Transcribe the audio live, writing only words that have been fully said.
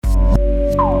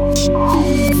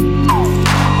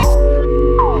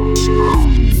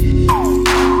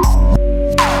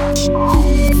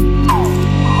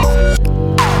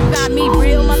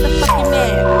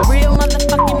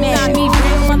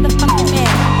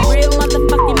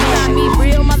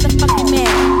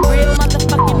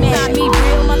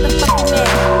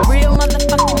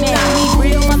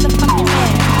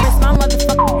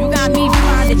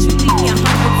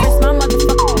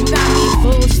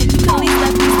Bullshit, you can leave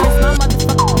that piece. That's my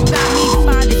motherfucker. You got me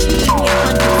fine.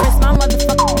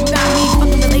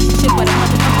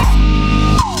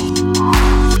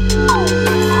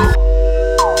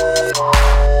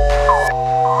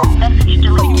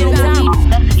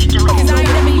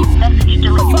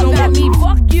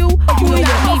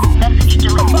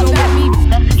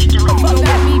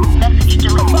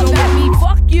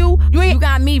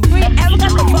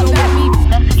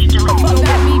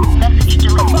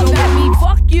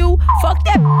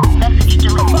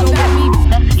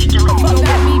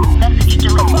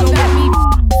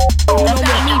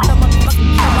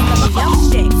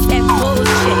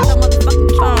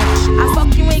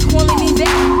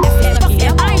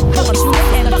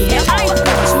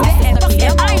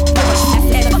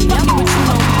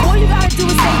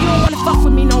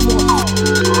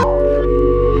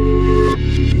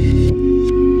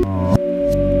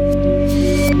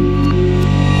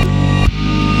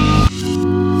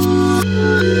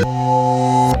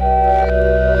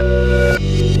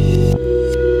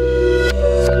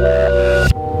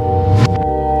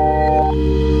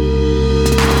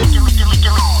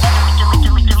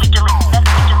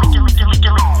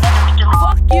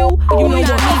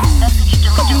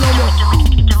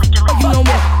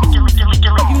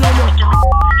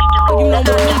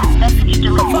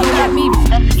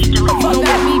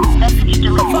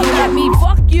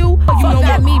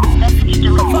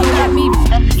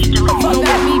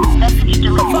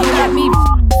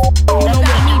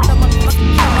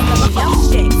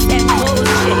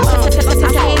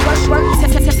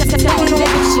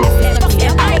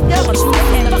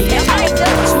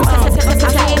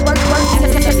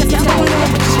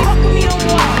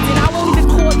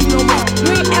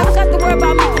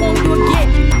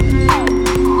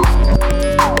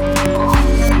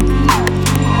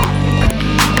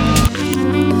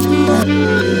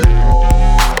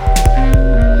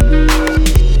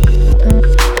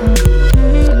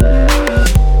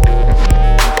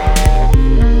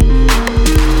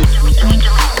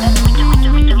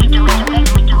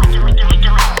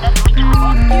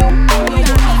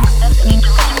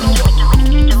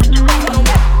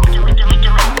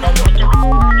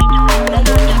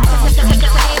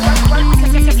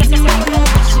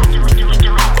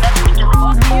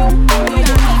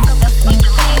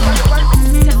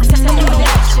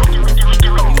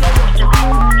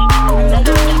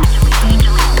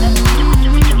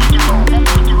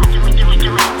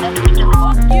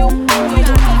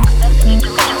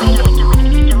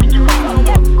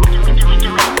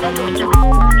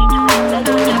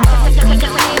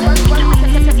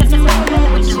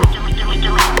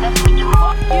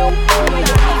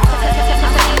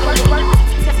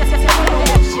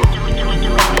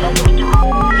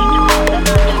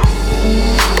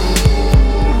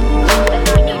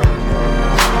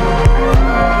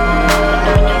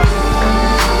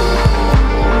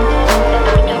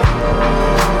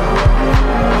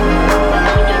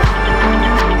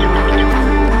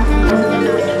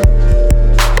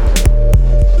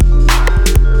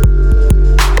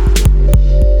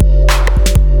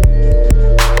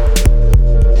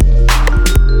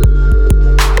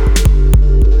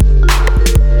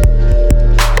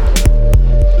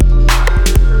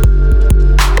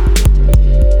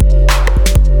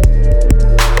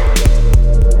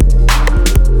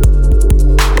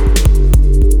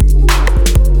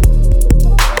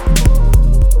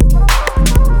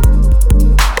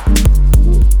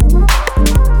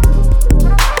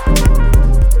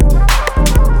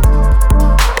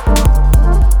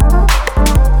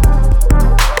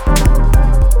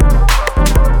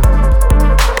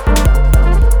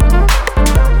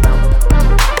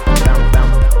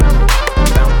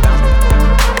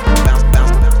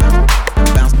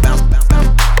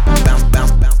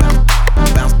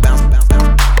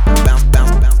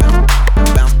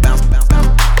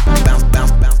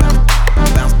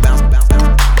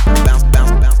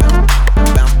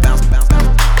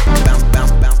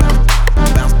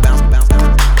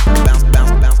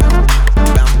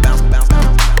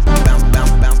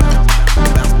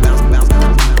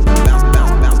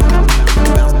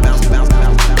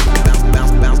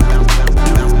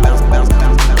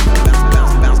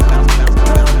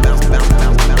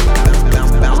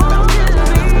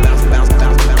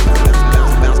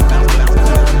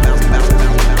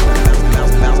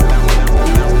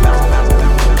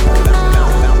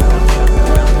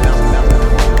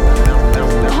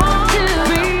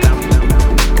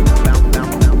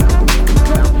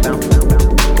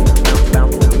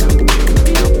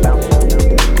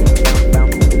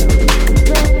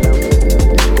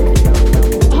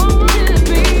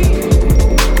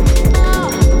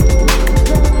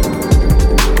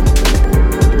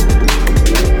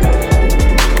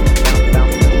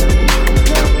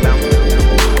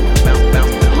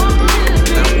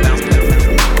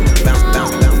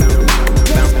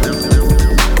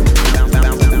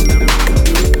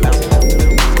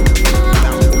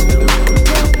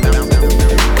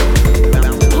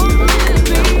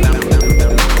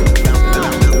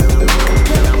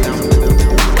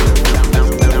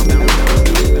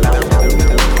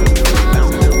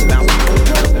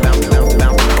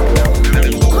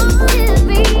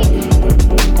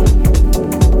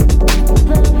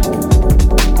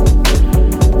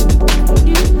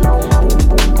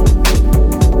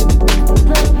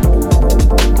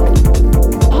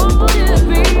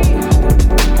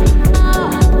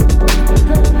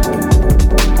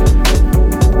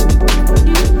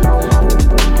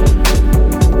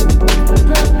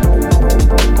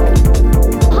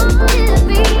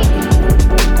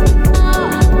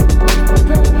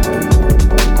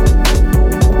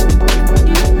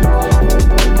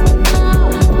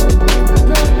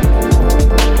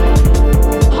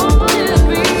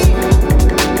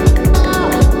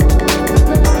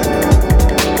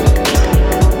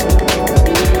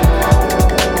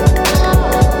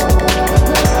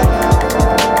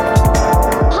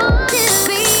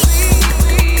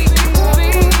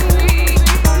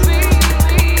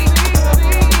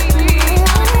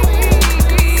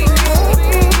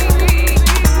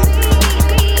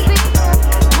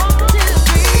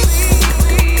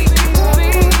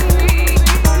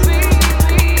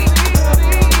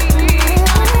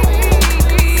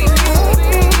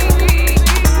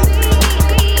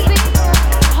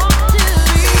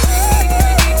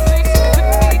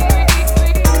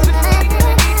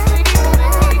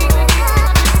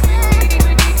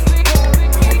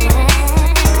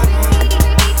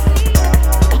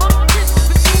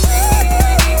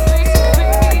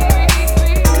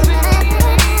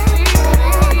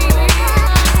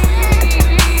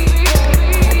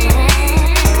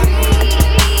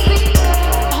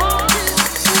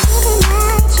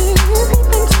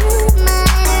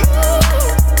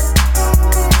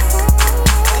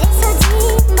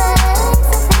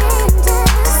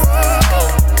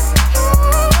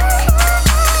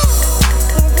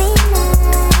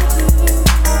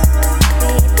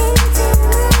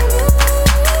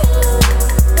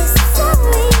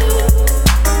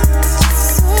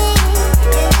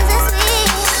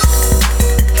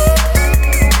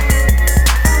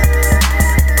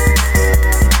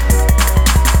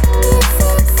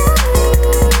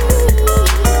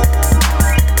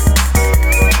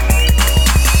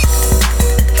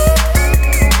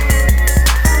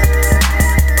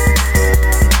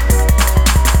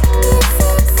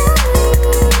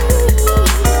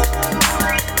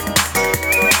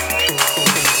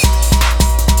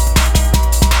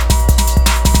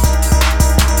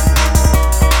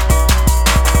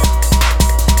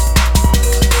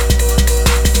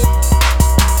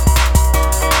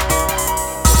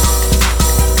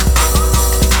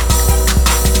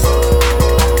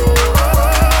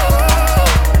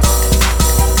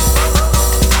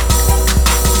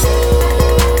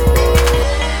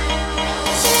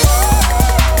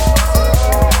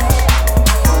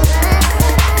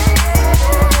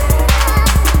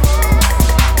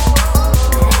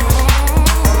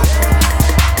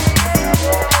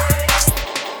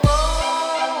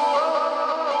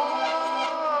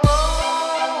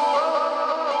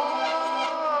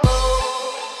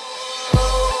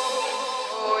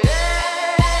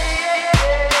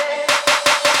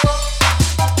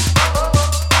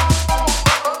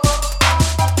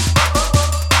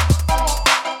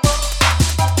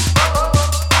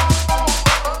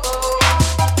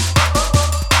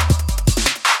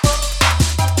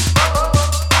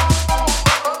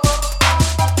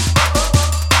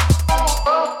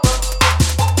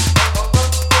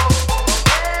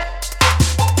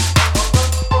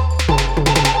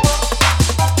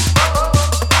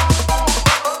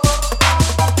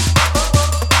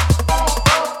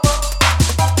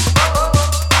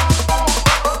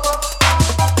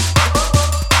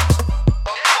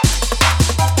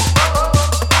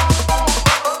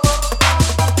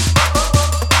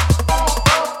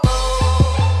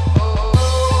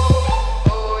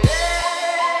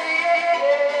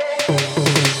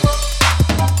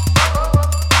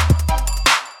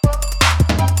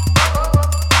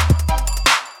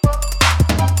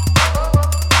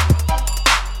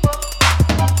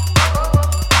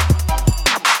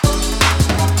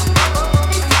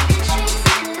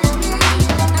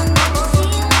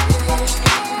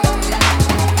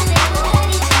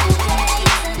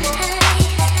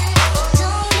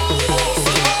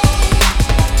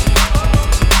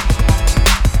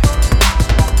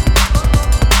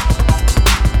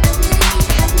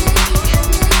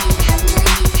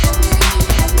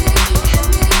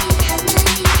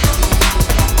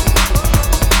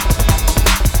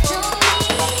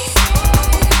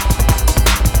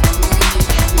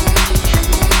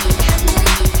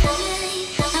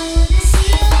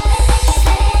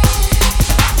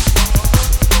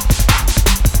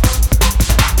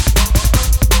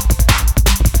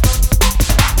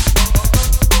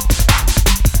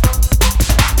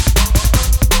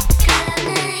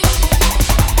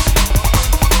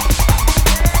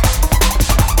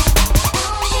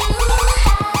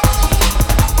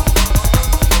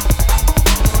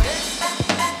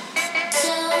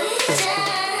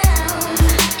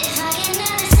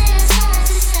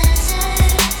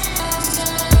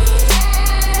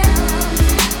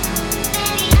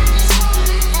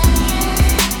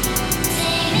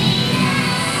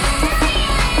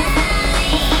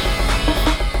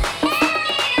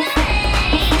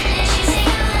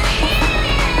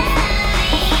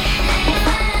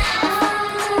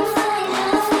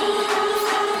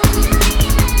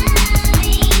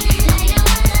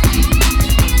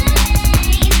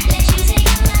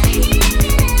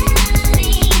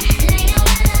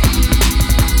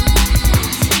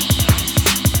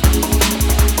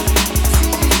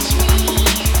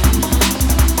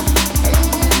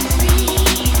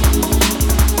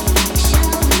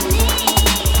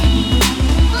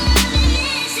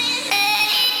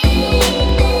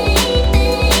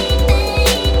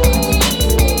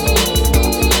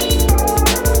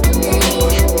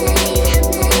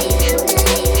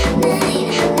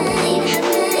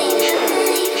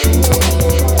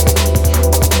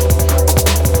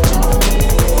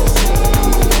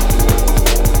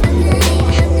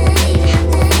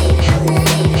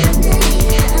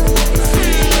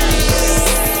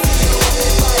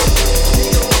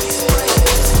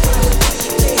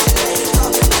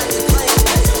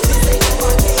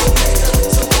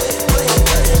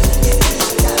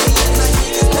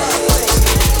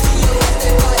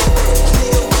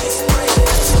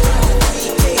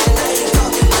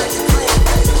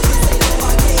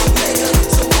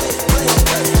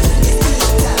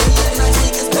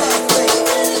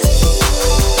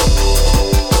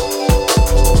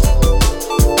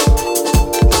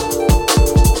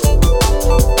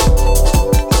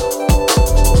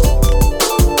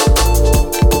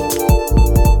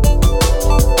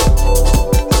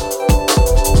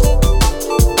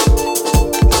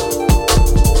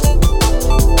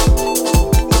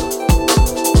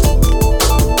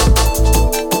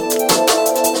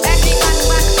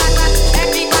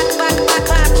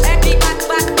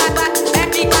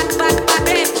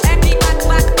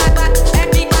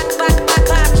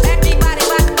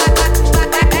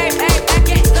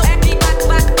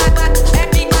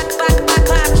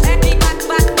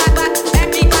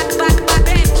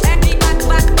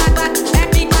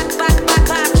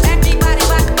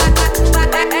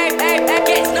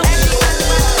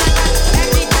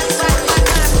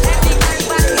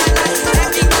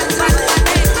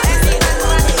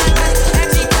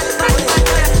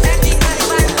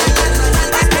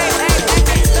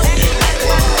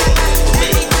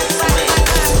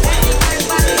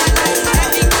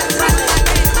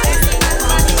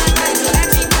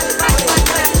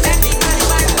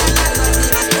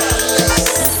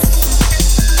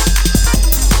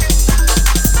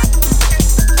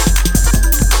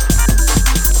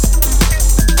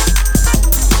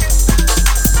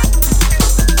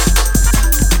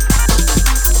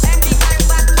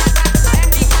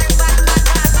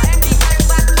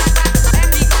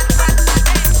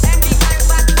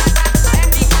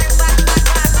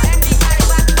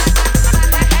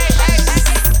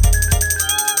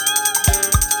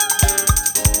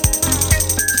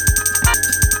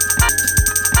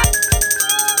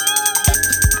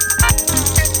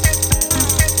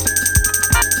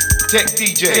 Tekk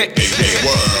DJ.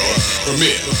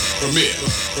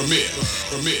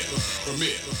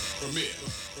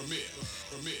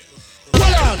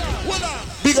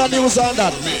 Bigger news on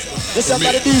that. Let's have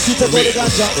the DC to go to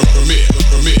ganja.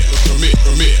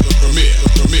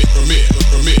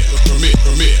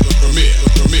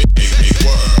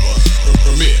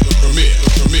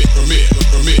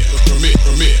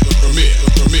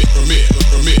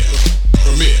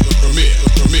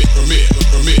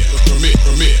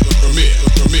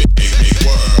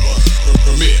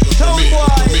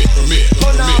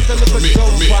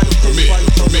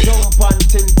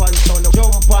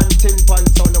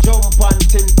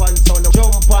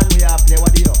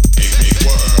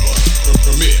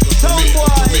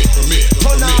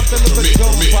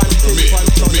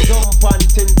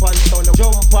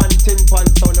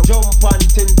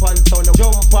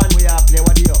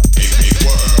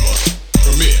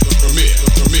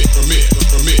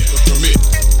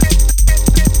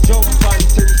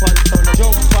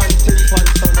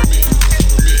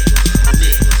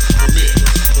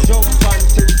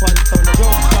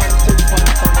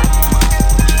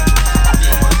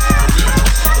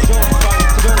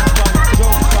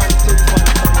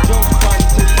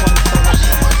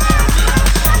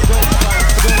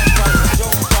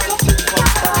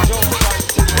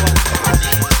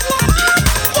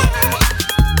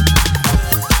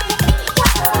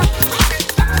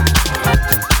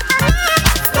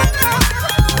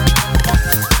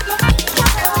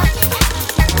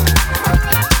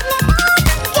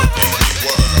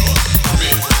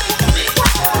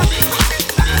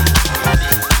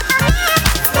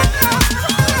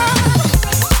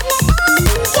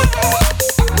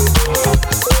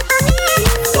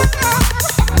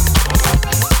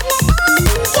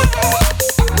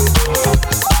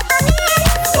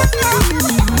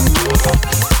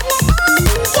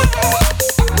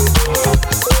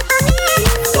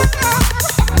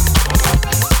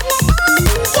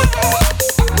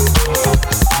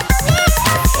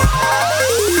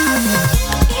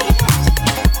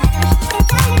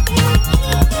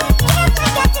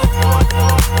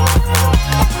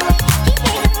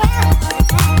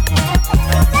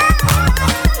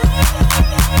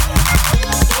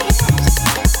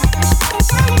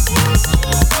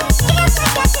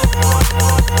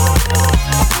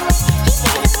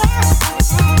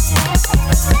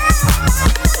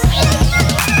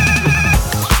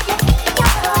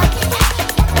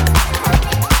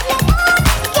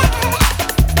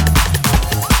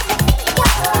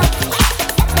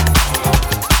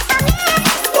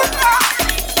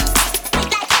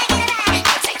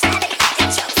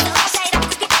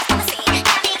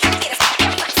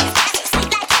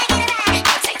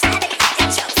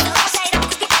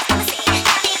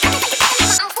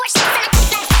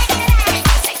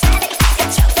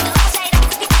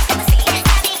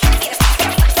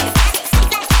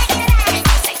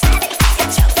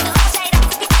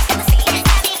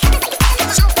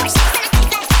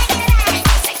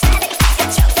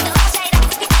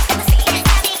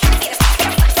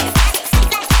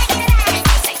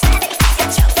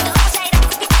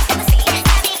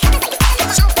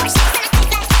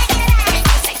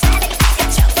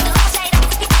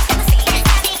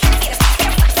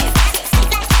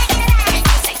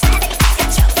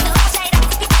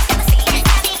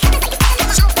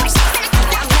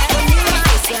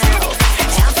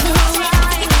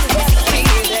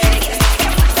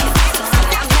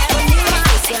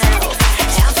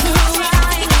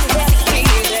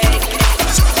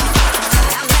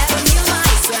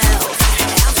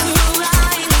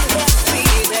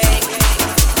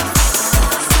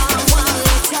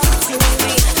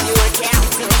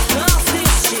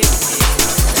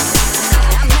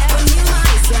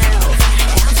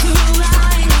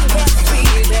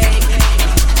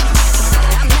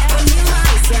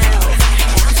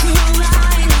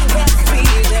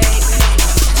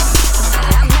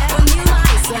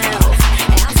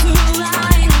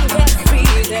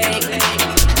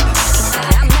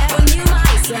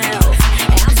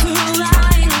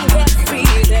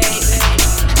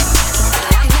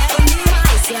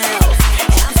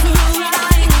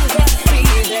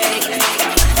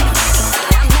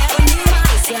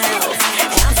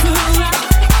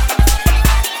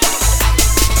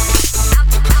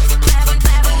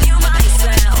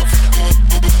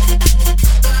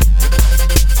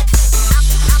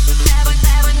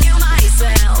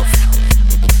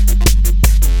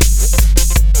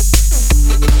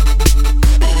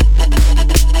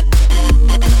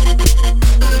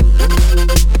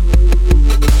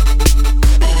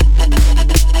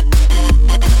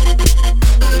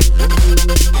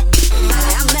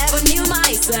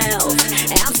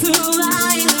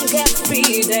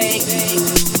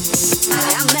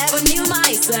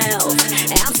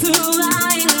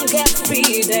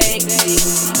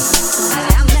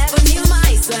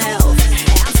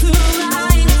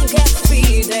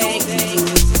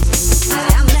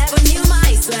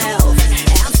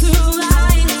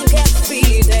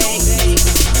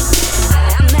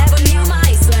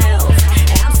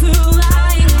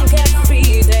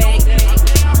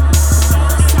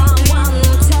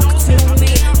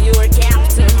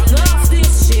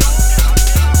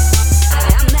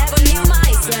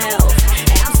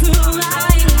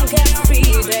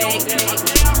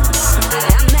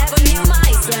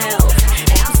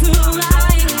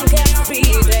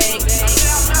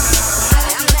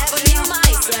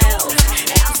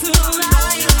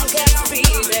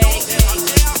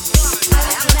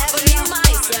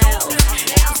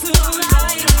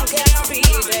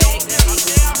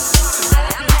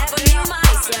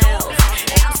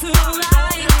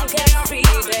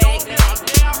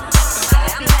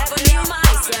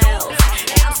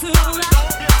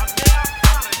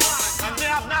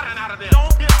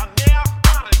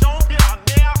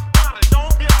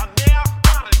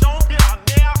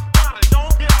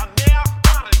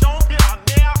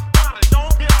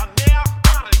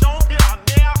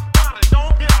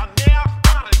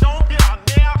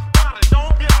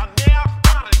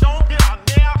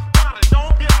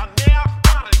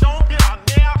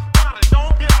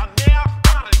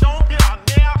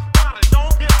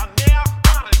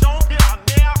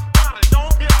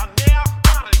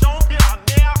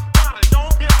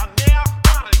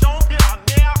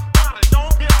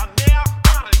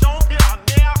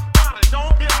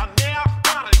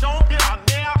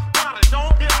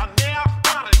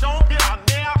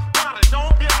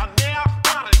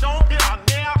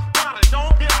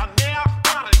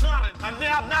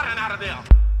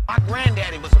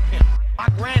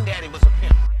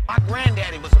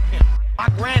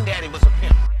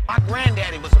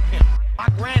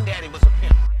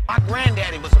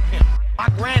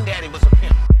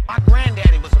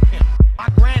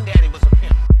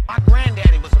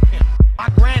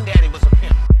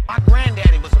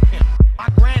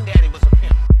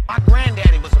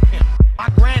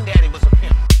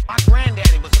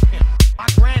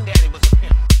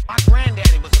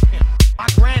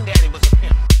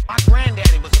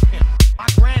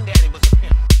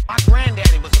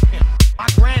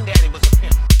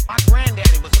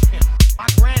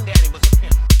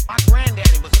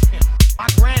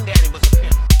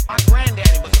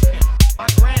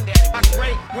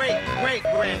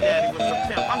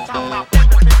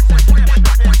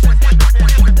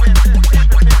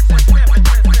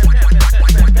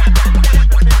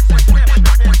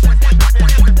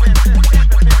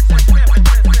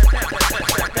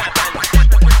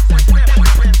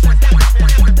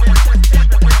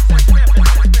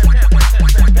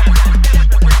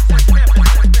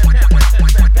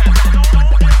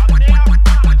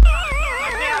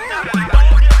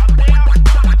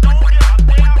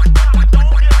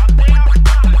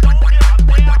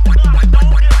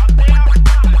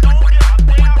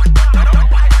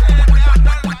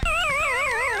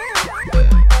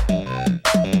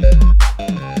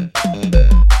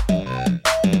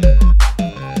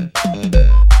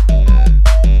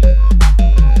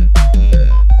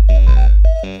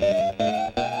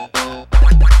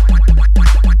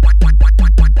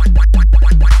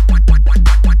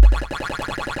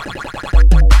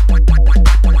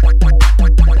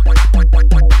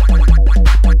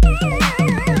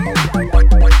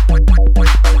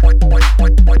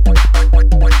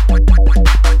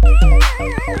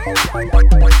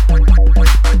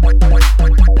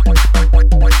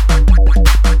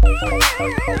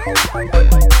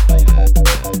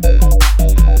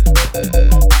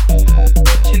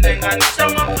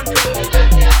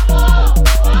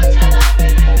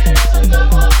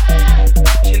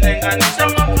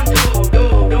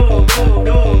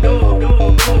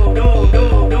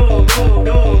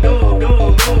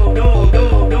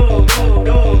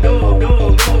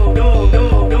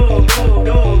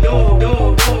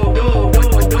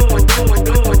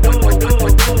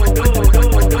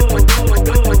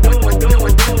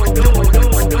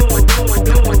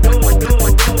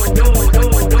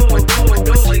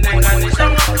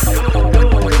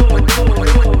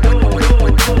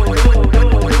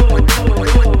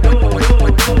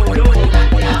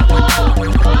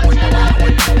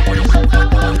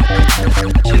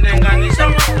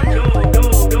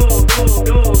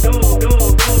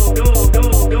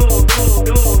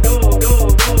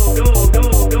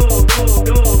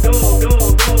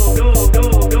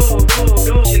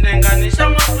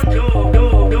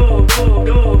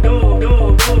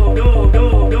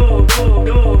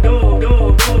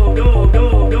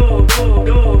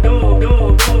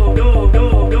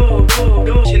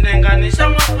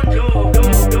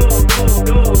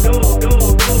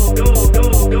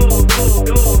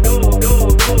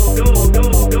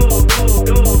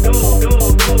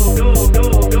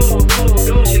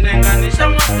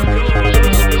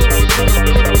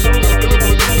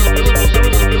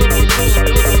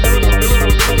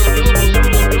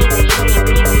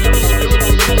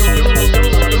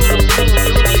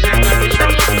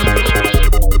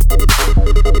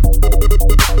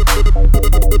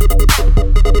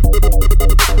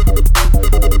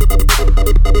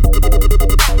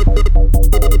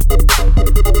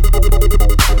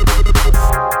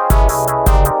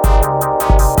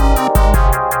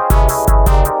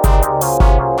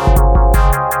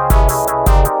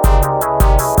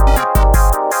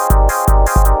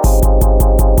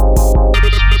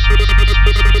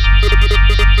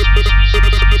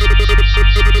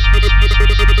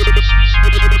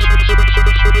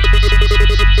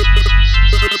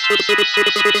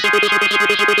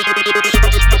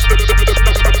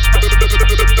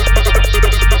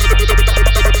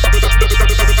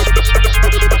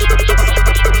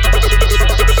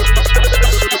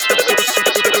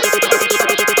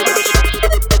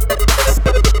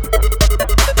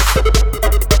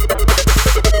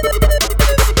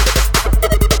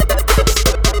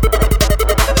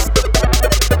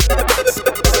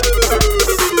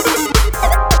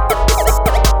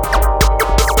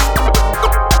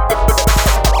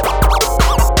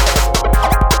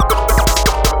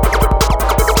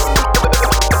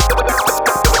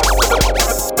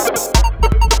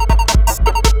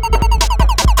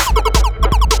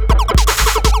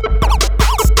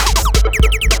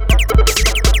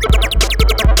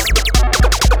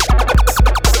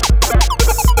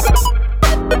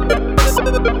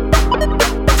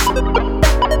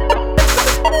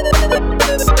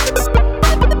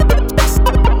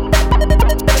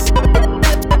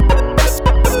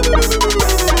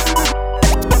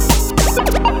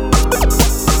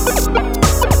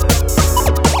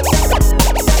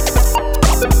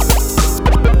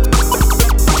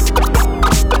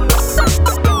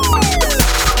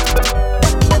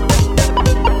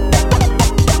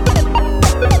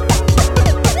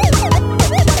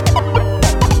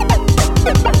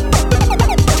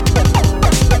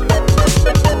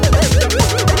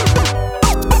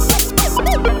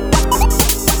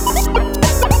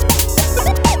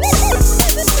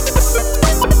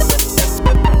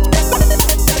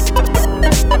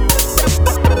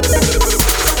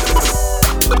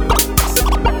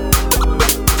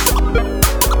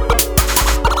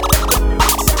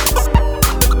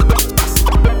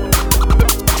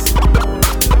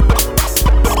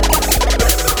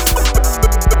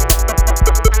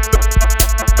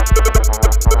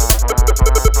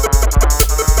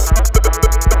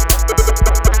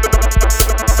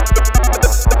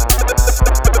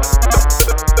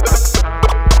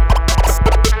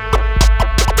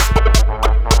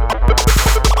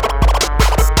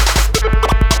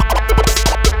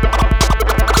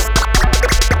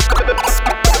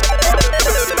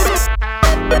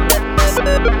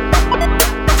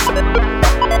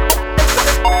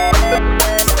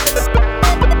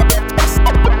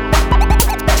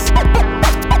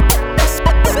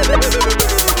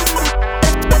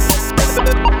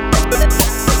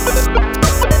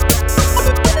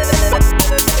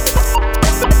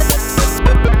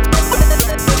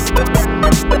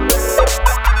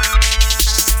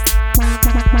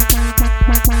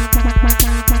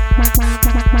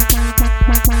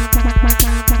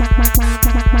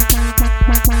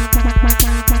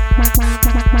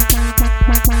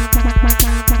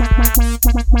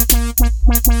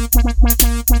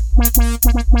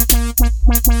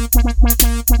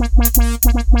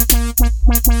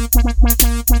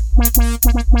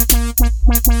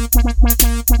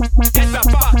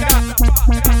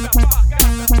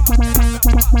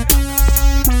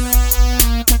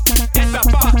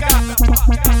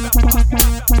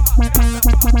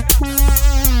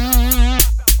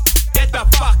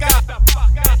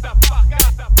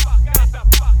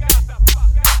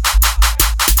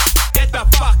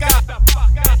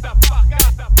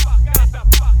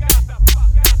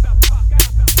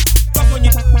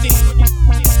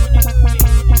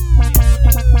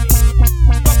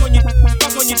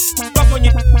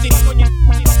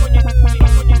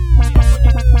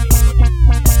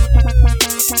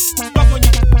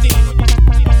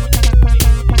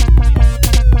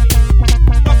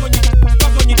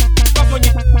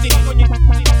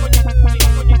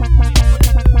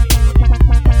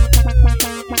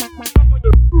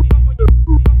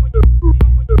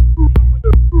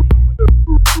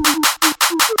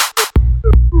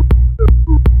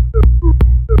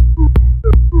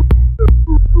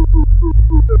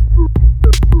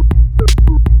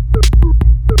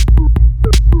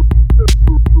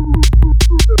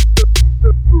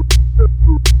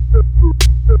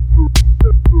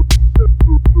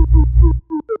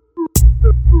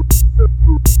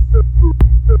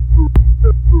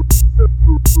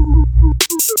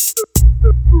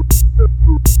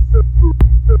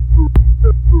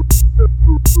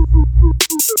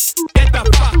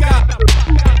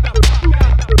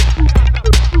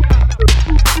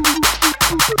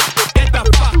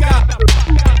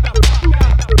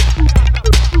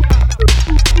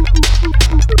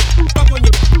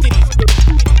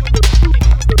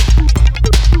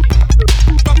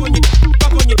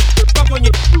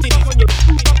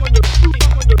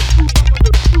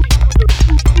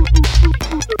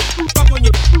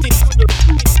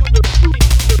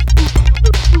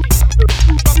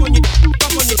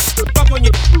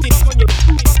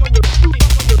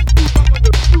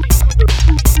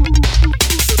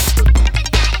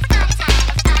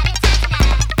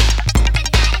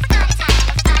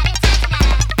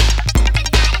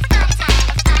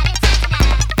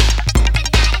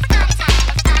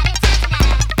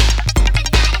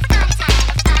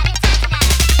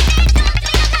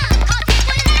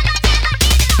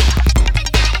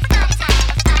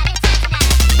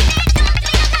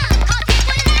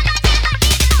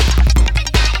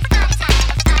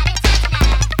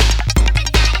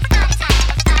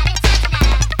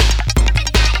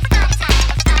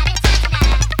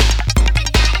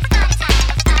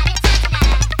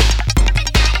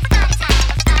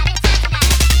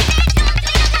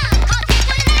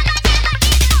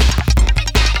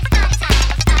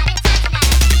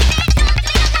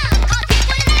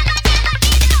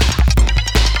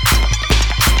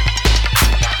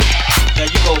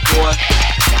 boy.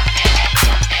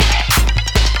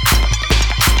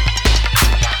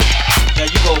 There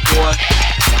you go, boy.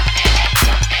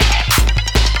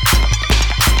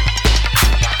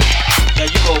 There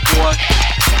you go, boy.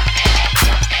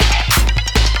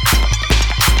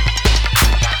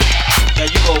 There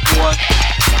you go, boy.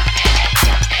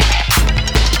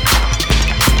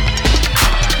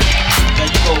 There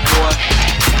you go, boy.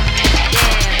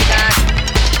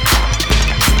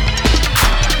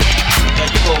 There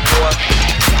you go, boy.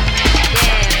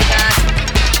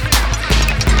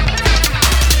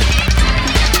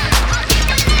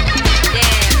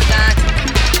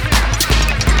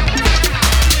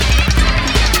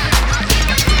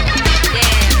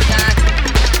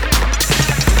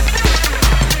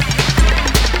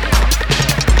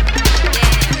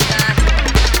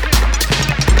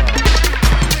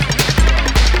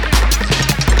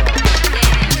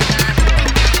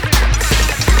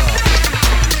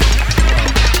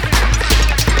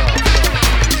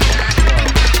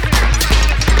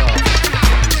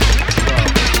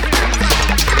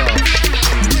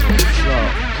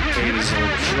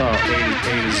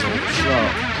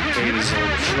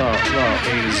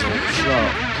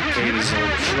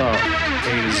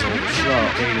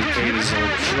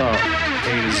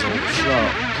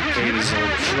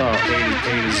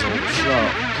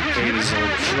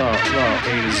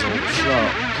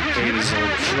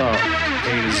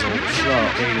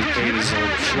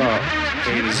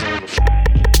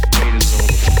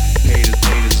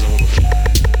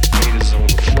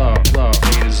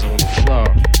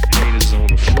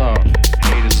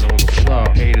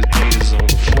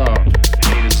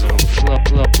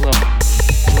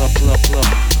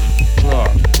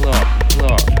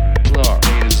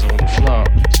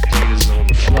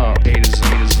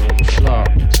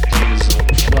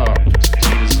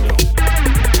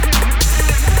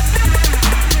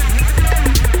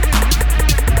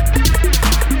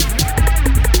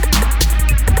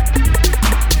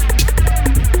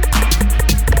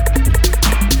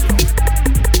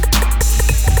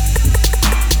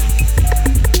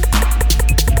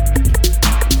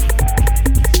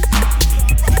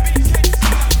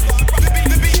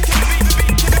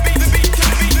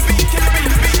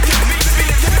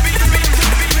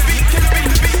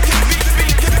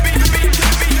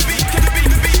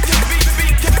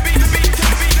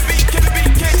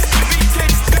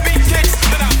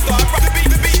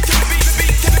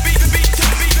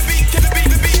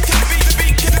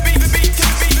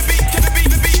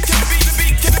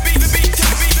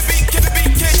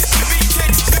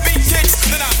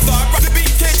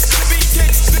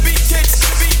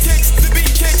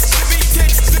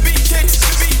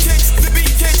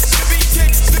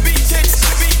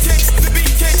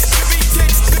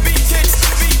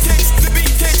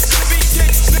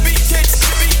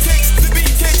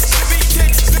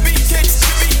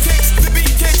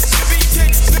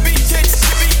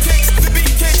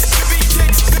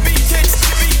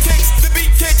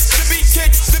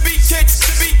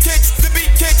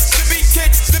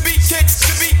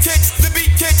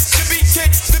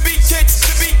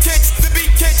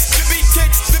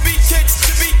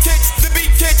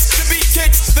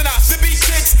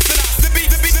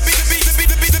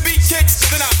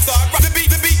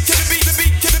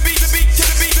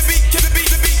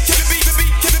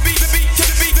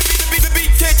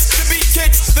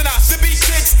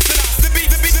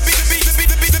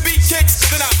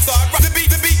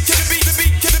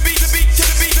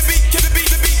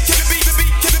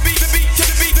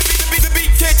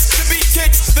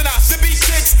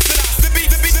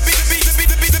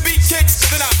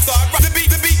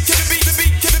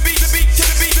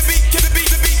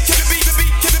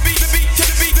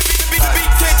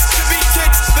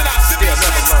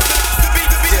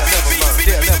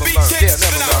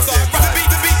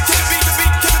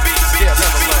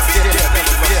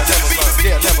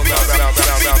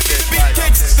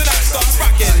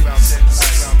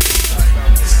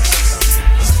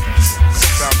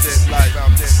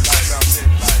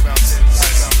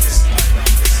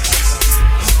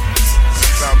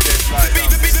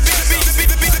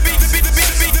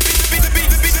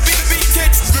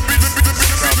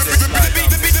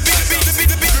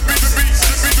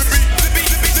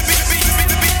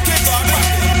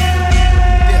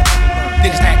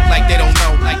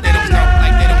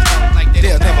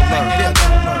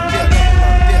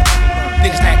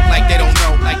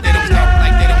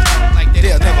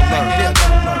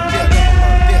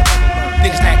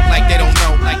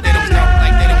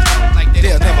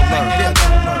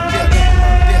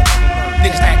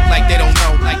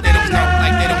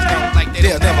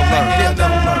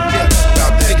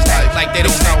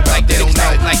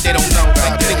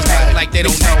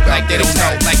 they don't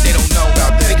know, like they don't know.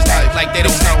 Niggas act like they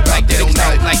don't know, like they don't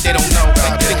know, like they don't know.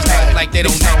 Niggas act like they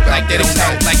don't know, like they don't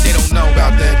know, like they don't know.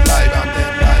 About that life, about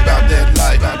that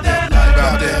life, about that life,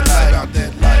 about that life, about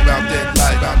that life, about that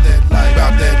life, about that life,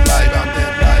 about that life, about that life, about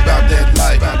that life, about that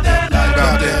life, about that life, about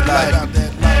that life, about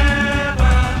that life.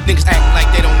 Niggas act like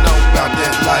they don't know about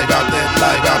that life, about that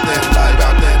life, about that life,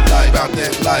 about that life, about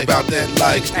that life, about that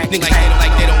life. Niggas act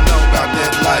like they don't know about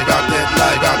that life, about that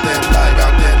life, about that life,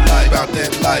 about that life, about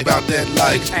that life, about that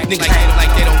life. Niggas act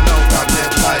like they don't know about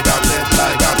that life, about that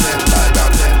life, about that life,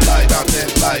 about that life, about that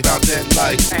life, about that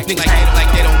life. Niggas act like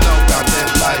they don't know about that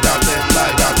life, about that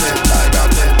life, about that life,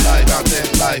 about that life, about that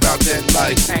life, about that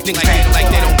life. Niggas act like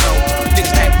they don't know.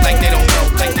 Niggas act like they don't know,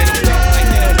 like they don't know, like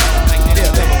they don't know, like they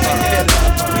don't know, like they don't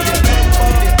know.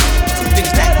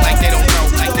 Niggas act like they don't know,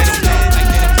 like they don't know, like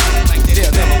they don't know, like they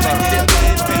don't know, like they don't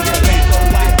know.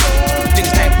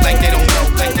 Niggas act like they don't know,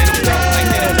 like they don't know, like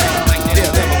they don't know, like they don't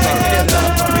know, like they don't know.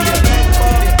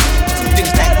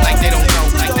 Niggas act like they don't know,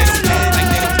 like they don't know, like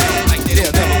they don't know, like they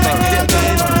don't know, like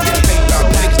they don't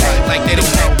know.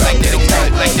 Niggas act like they don't know, like they don't know, like they don't know,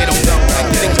 like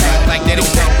they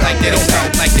don't know, like they don't know,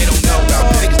 like they don't know,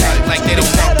 like they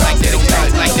don't know. Niggas act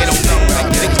like they don't know, like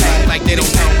they don't know, like they don't know, like niggas act like they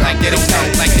don't know, like they don't know,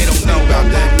 like they don't know about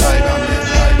that life,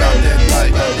 about that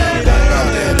life, about that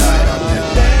life, about that life, about that life, about that life, about that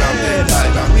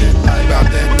life, about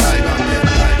that life, about that life,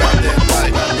 about that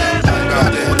life, about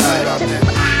that life, about that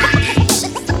life.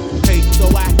 Take so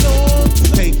I know,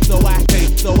 take so I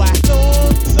take so I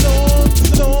know,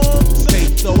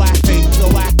 take so I take so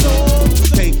I know,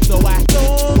 take so I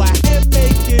know, I can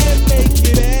make it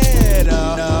better.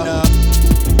 Let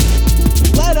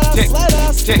us make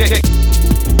it better.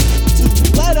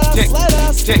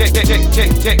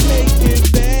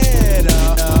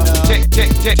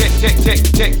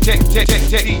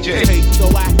 Take so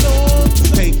I know,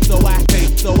 take so I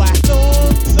take so I know,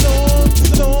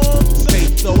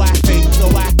 take so I take so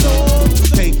I know,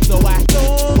 take so I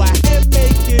know, I can make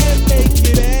it better. Let us make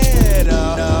it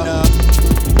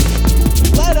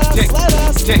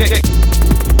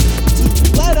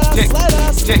better.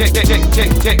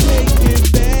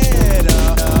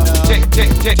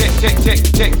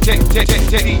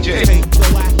 Take so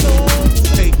I know,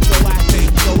 take so I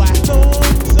take so I know,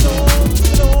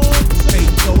 take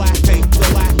so I take so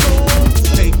I know,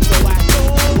 take so I know,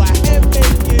 I can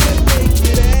make it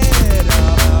better.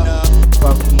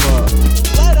 Fuck 'em up.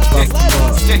 Let us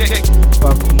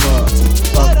Fuck 'em up.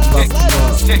 Fuck 'em up.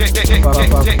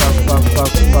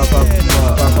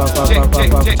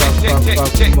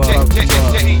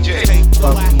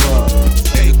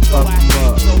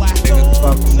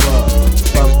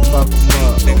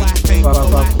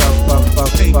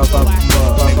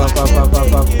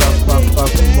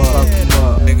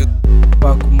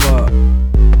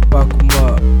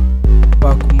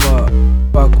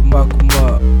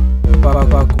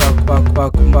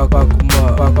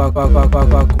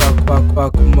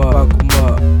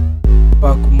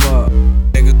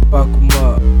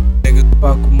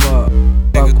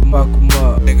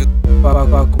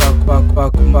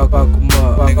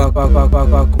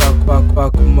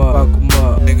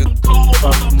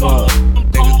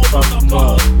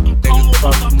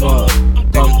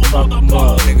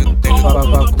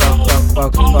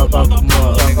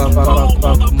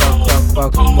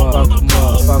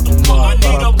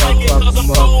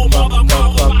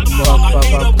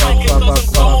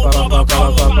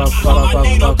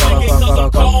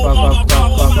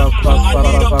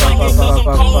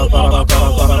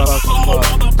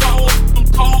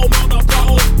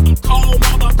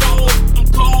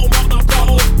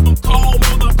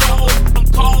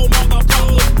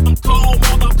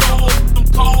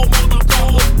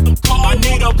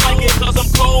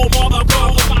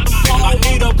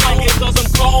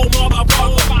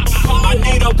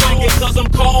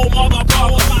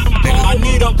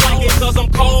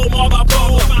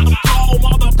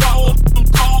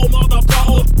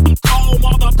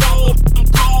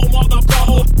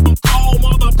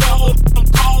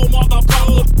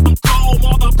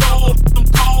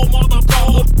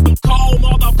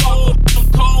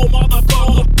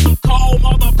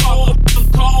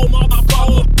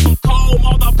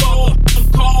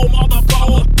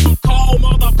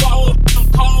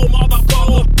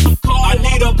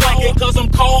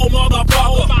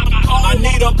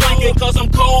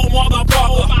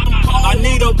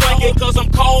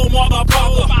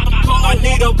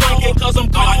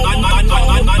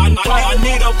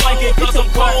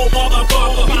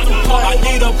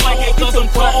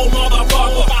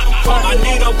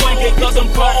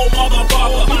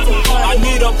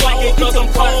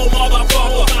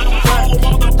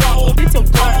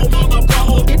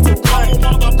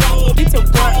 It's a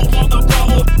work.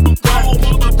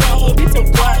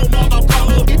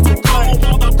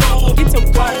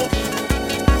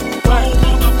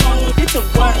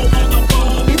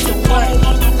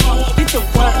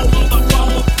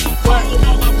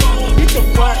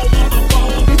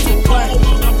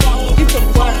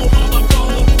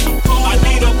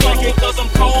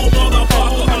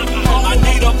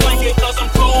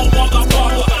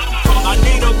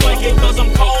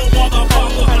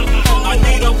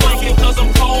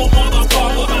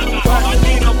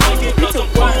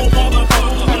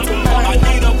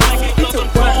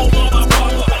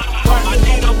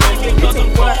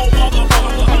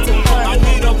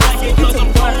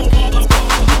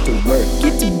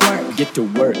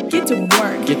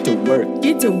 work,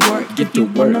 get to work, get to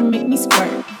work. Wanna make me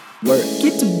squirt. Work,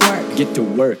 get to work, get to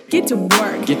work, get to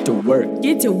work, get to work,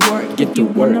 get to work, get to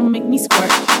work. Wanna make me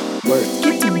squirt. Work,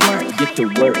 get to work, get to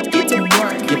work, get to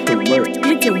work, get to work,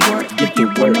 get to work, get to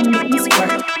work. Wanna make me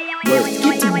squirt. Work,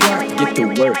 get to work, get to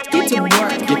work, get to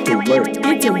work, get to work,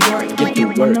 get to work, get to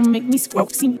work. Wanna make me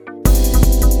squirt. See.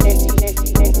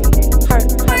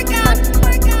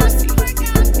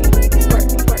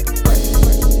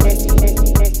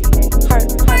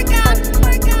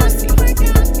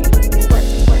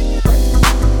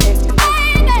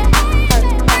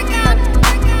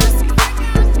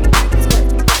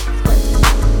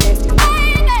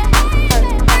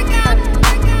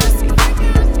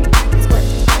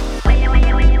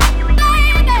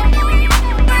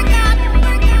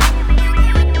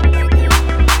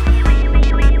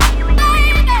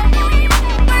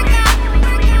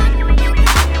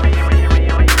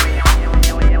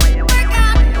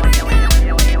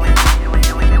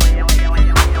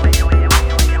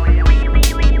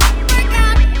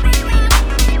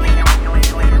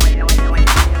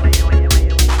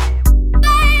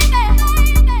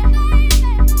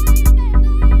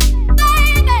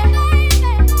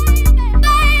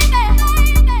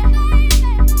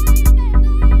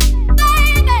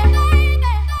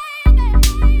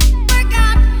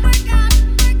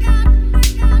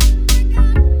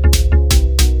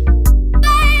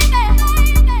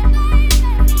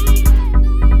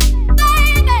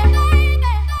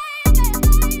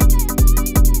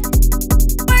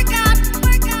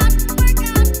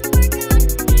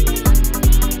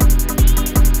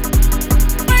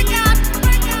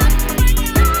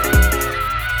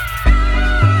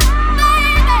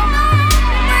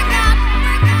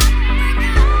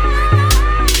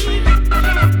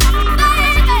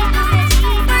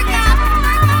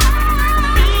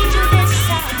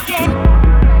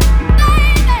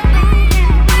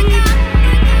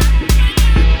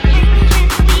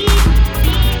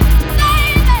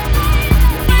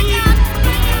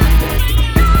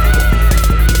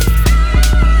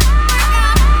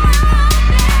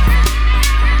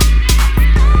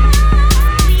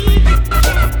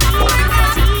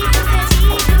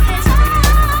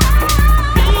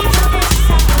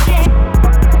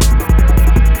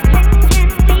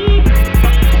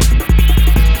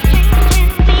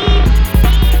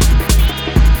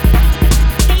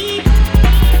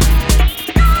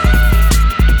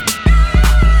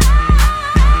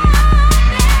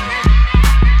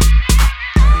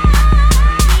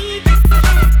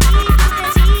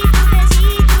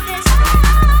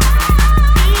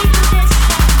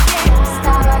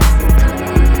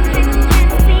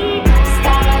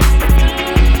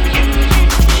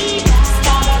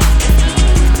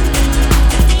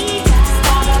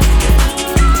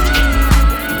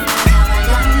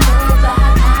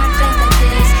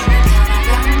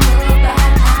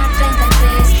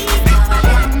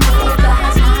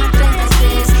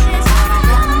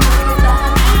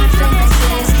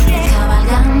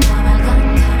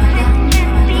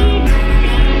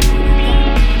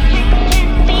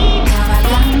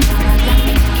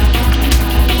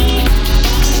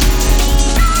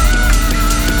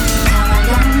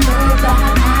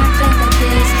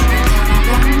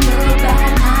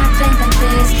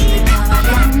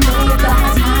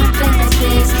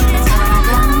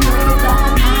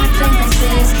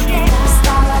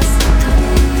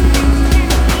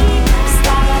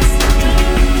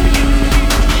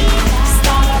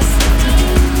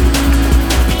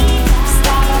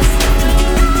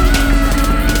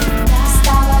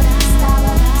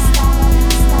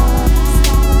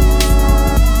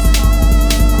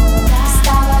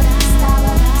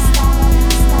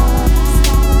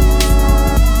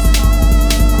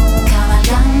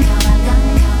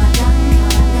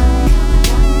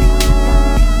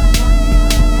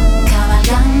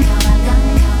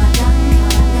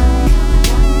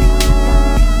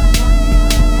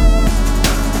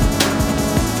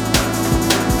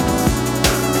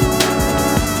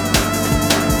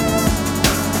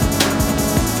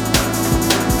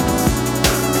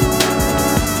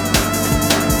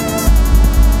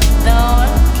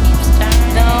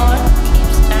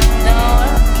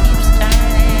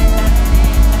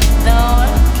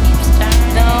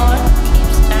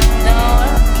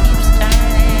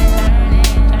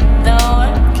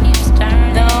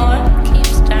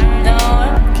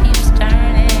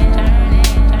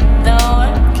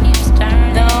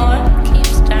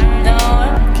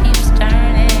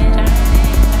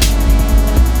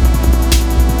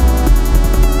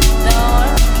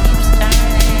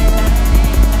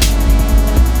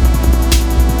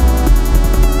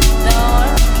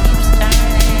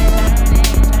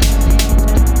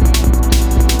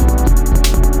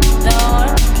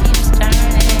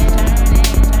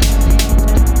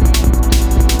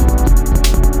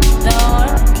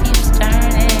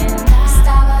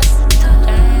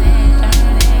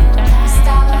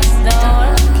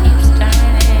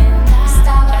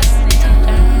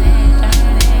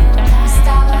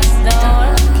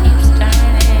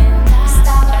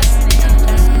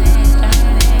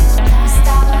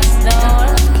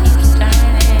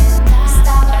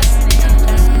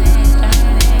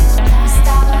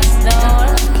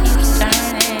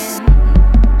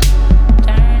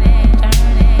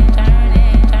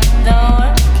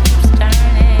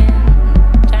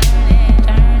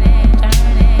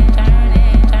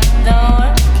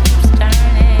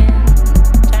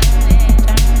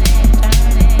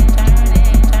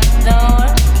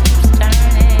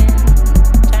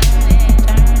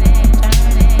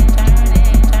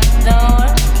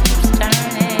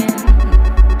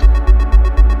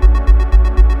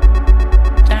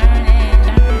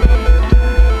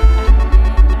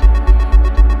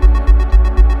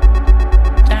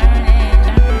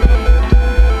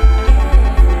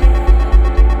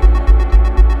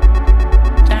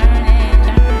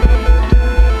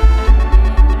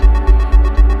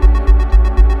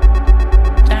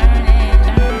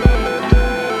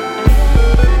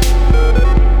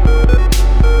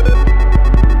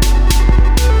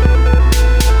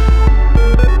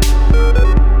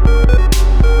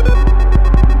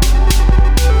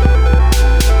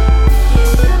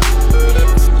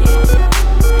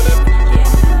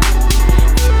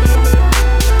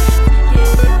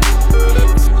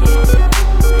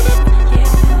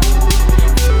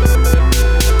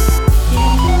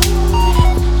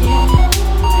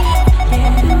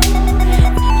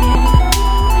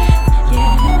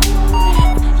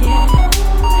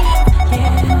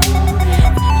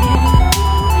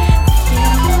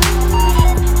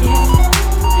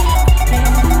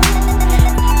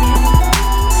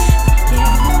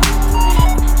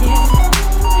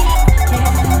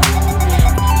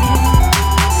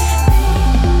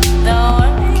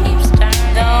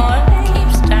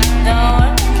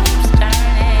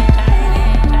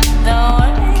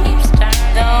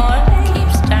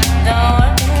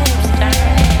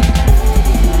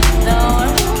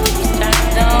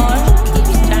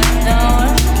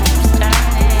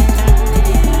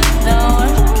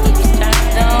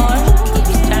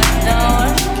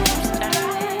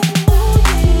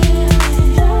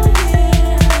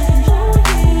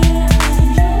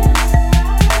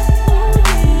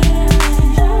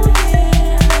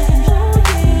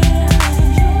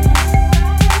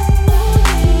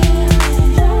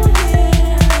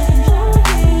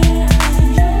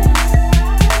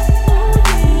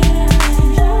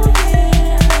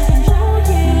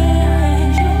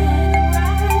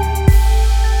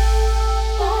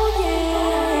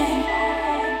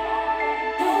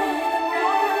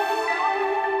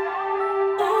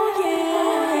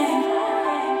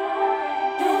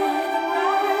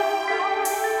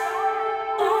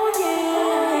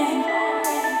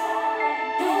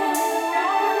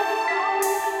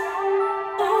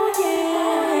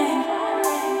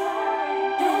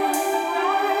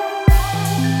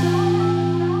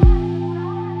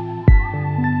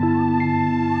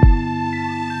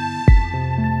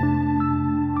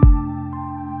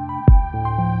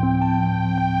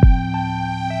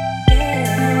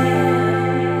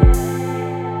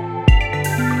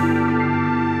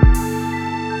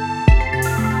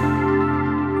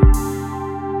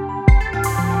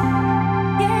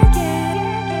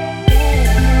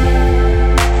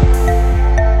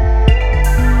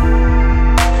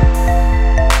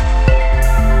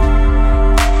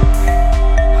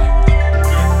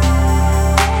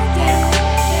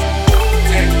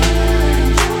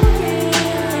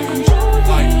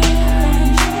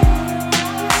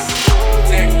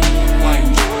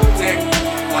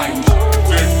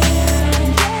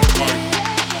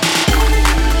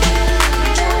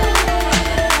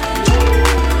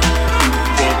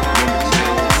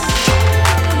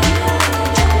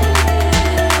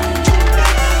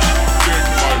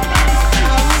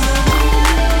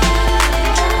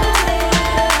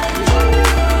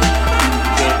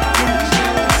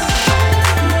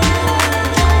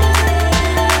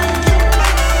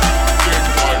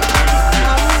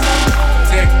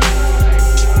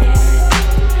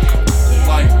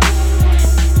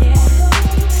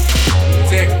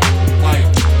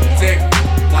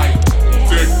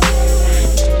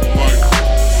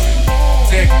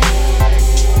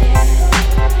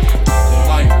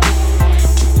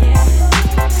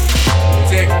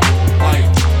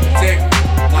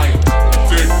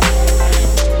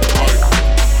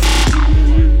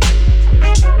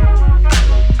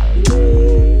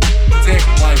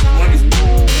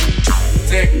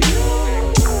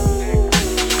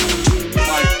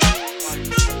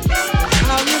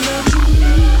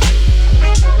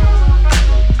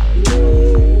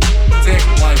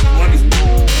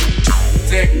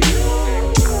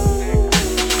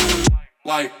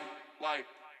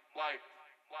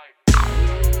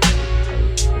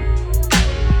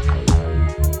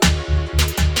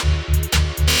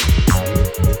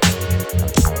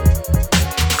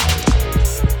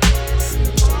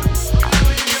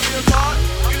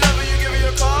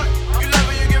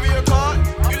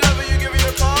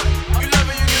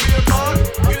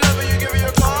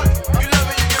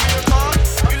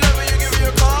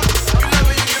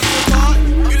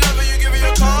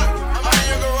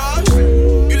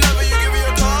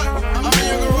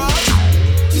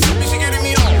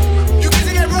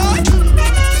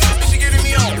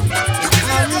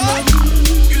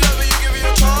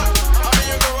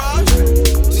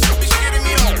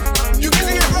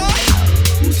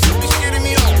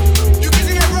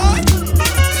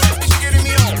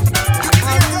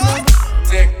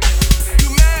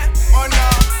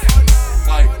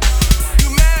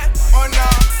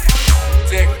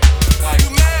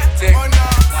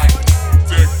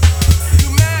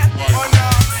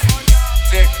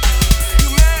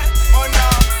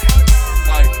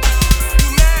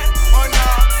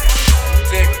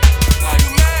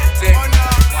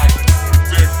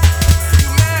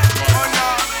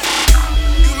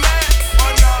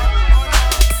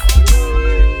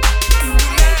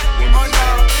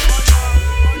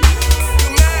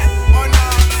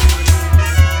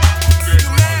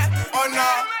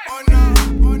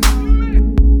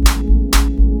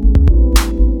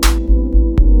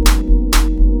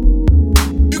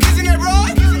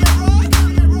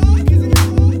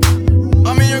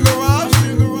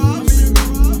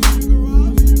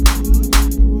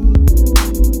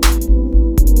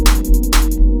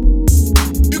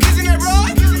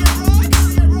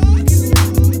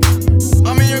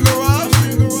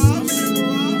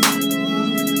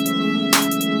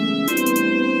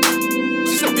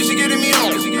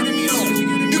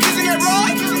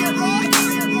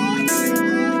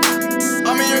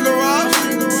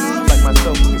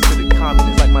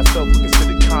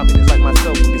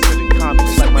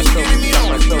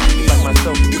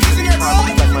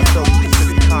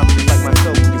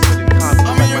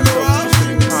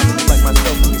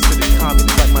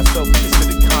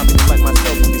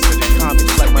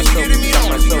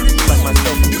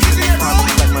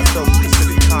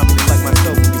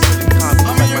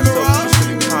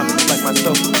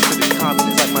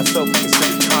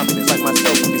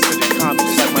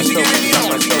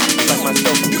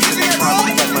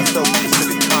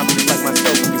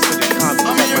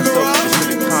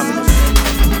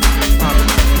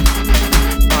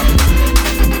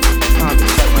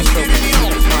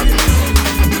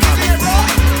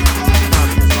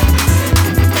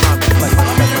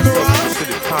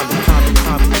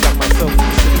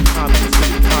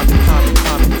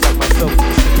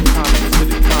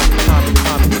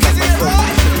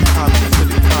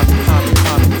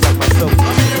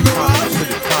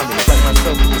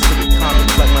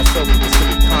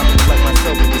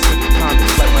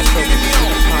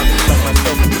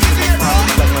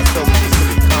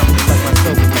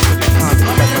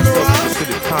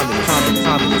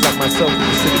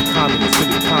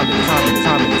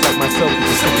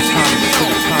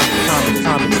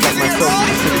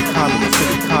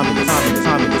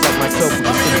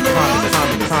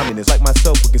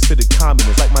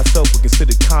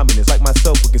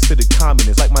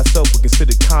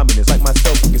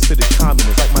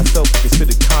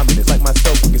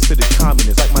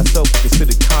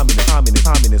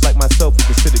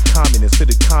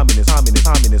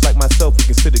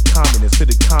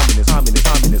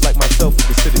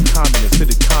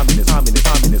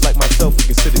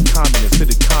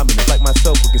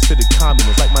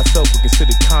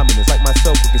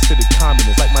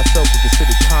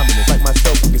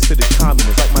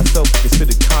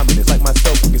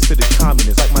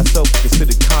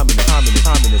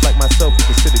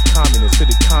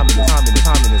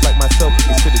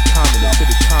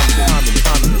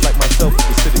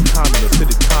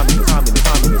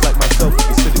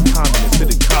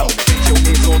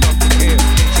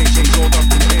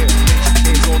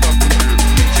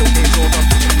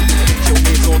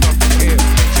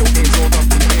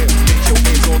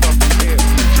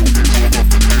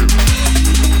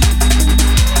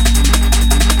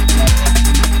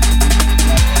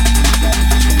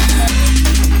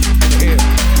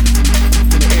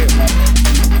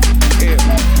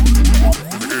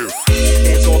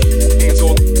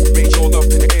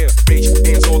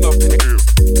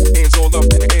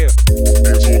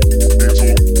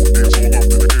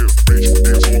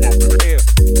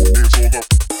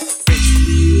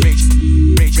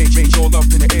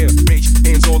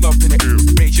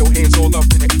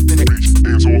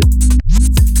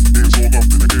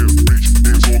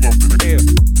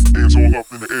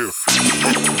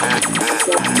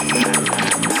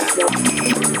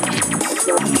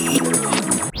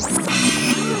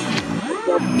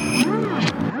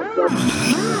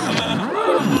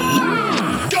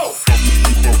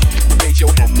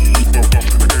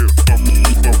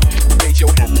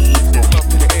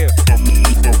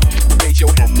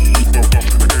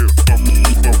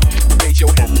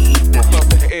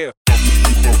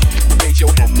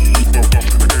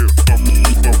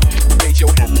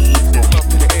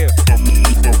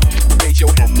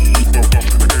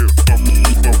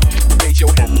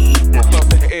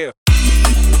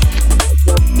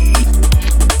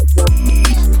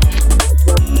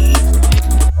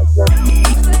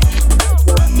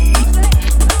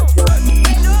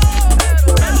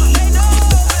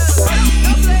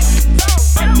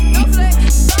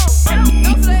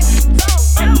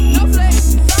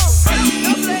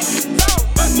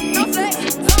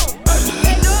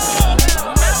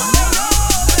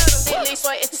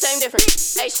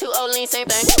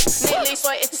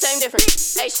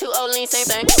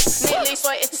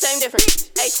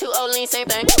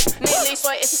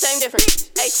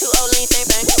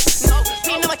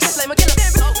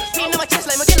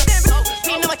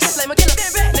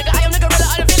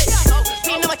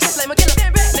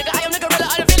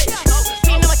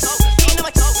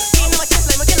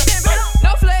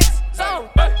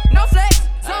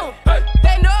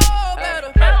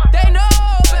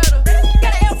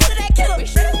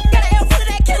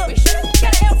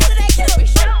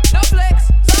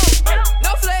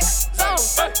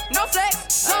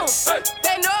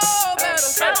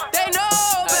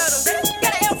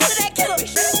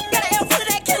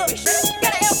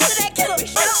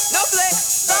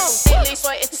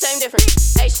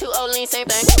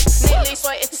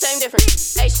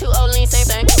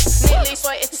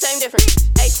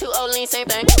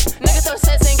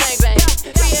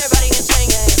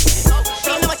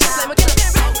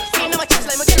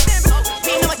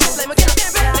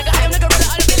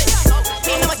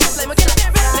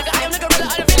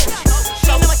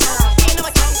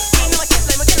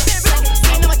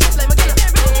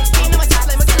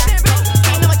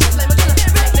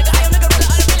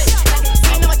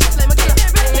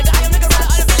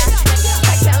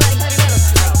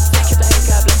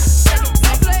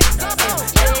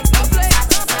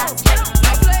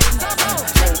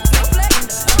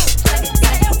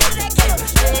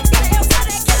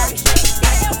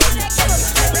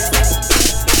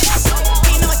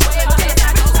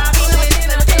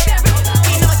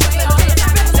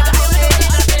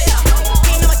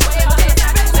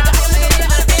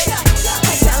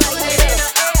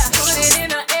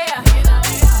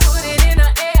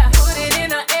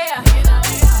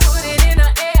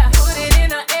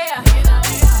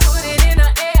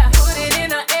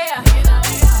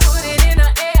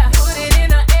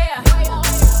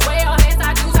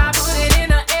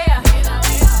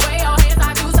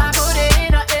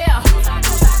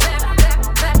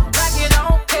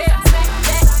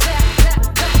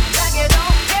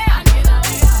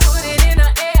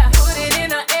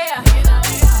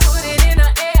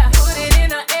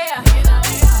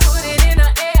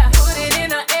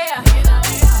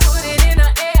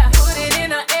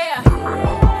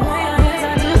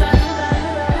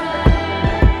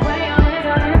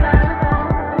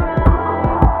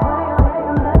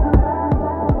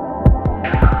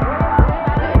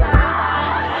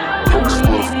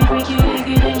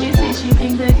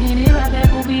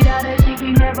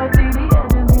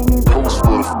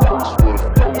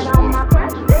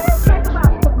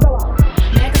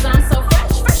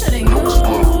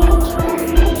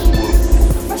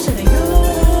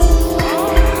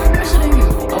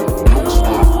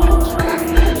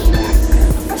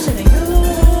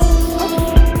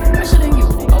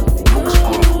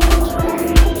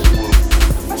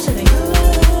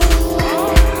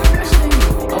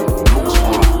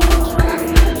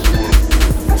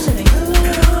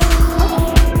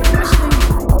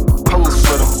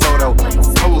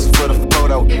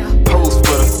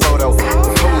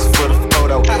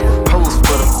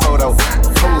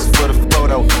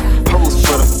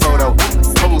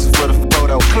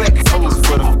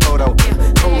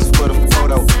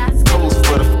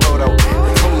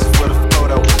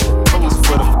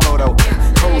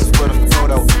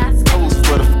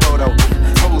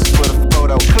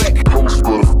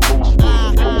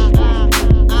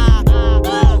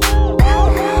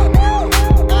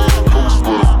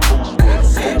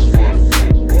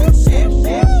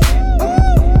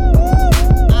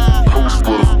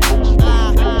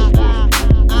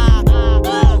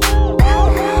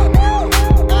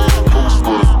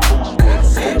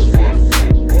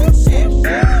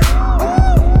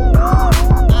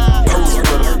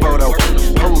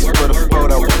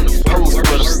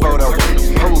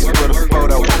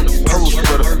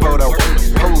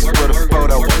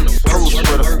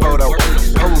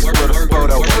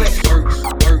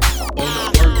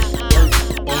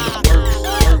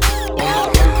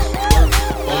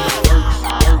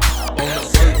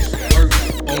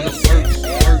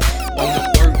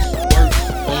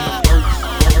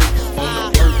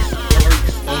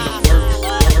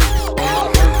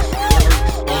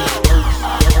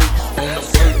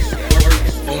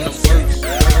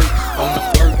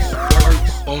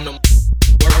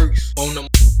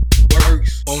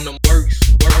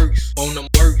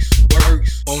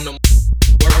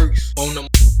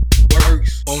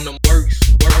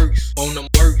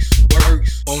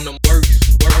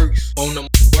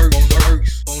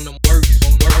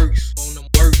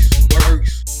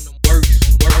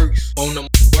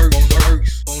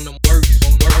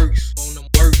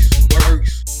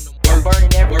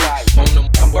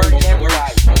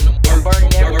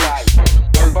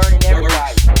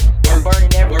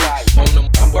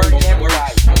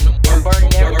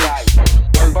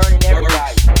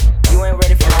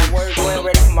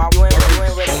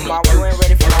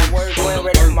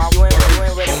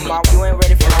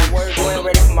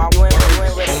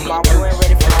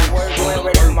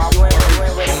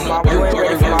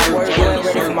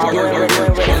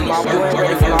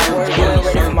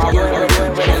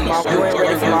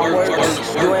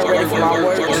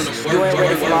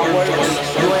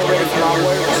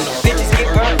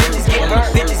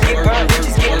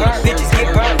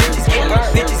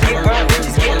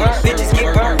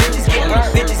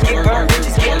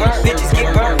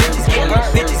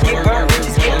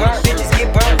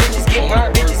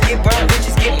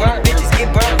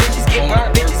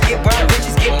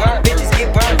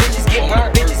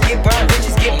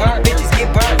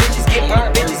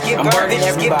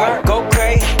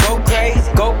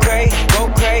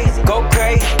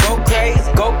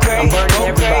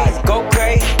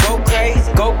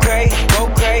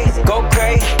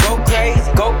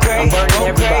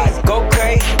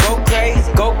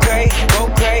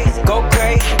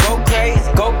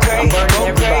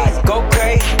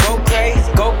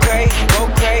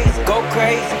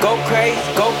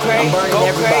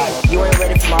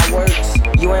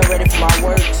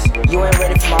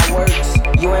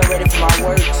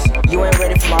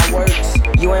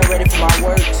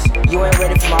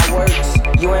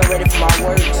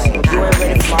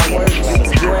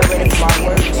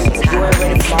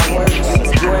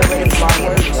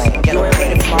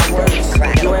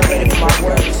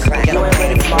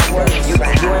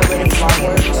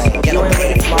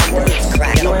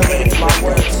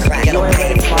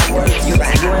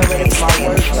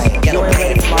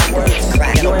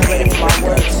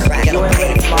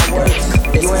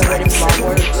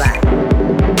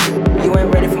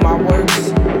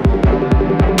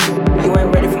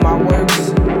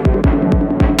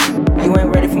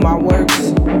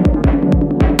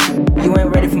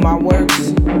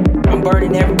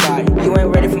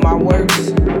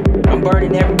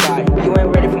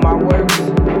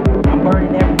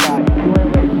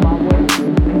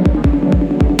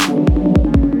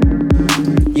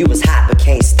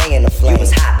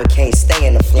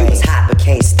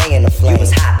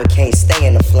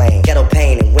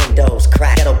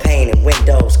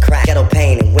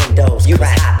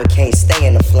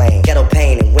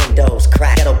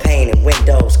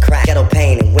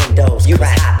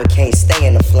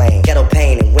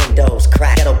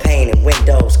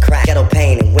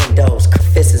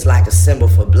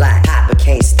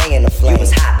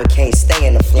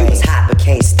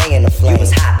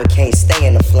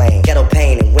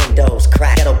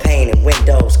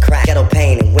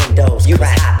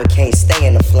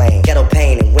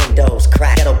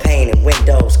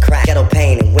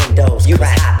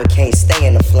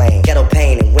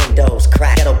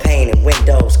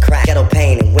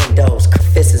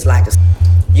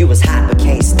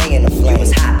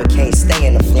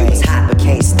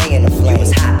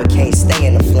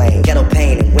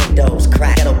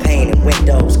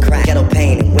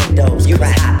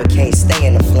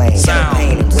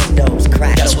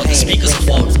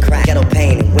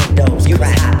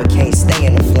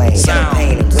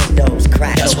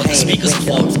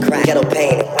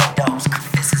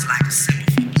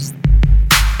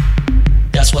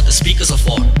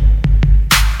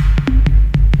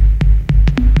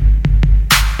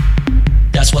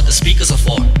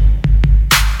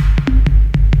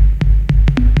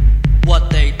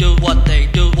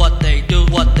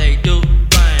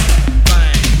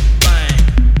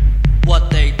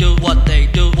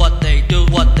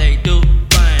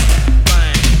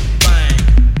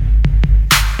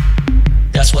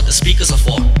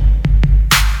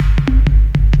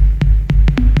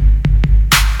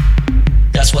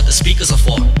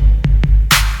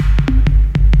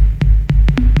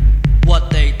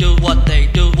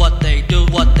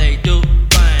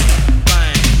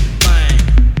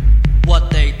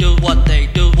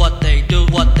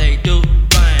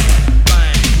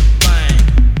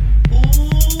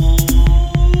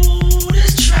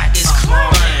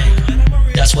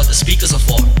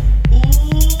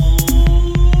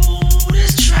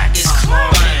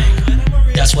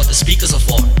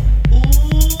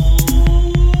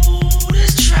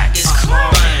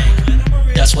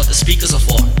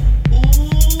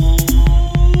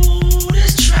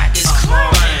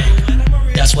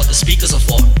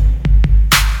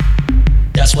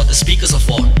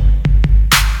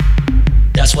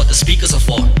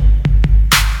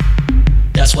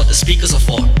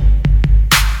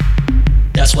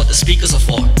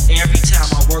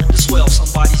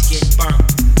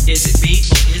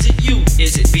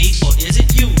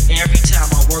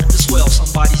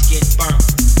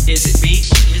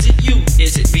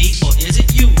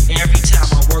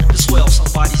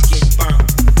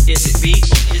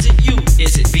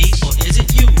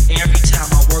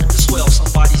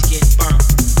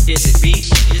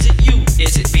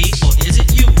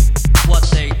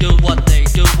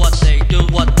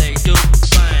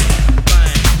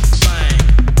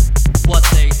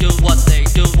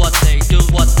 what they do,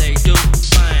 what they do,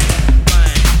 bang,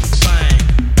 bang, bang.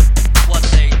 What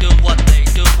they do, what they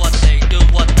do, what they do,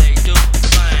 what they do,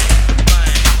 bang,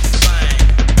 bang, bang.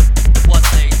 What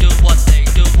they do, what they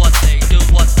do, what they do,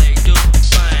 what they do,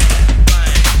 bang,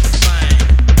 bang, bang.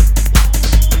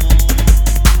 Ooh,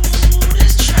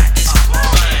 this track is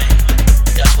bang.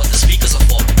 That's what the speakers are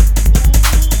for.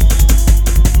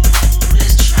 Ooh,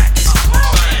 this track is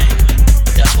bang.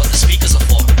 That's what the speakers are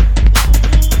for. Ooh,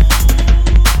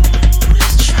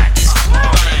 this track is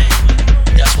bang.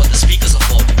 That's what the speakers are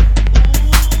for. Ooh,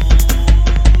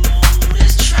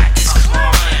 this track is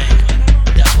bang.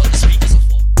 That's what the speakers are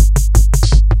for.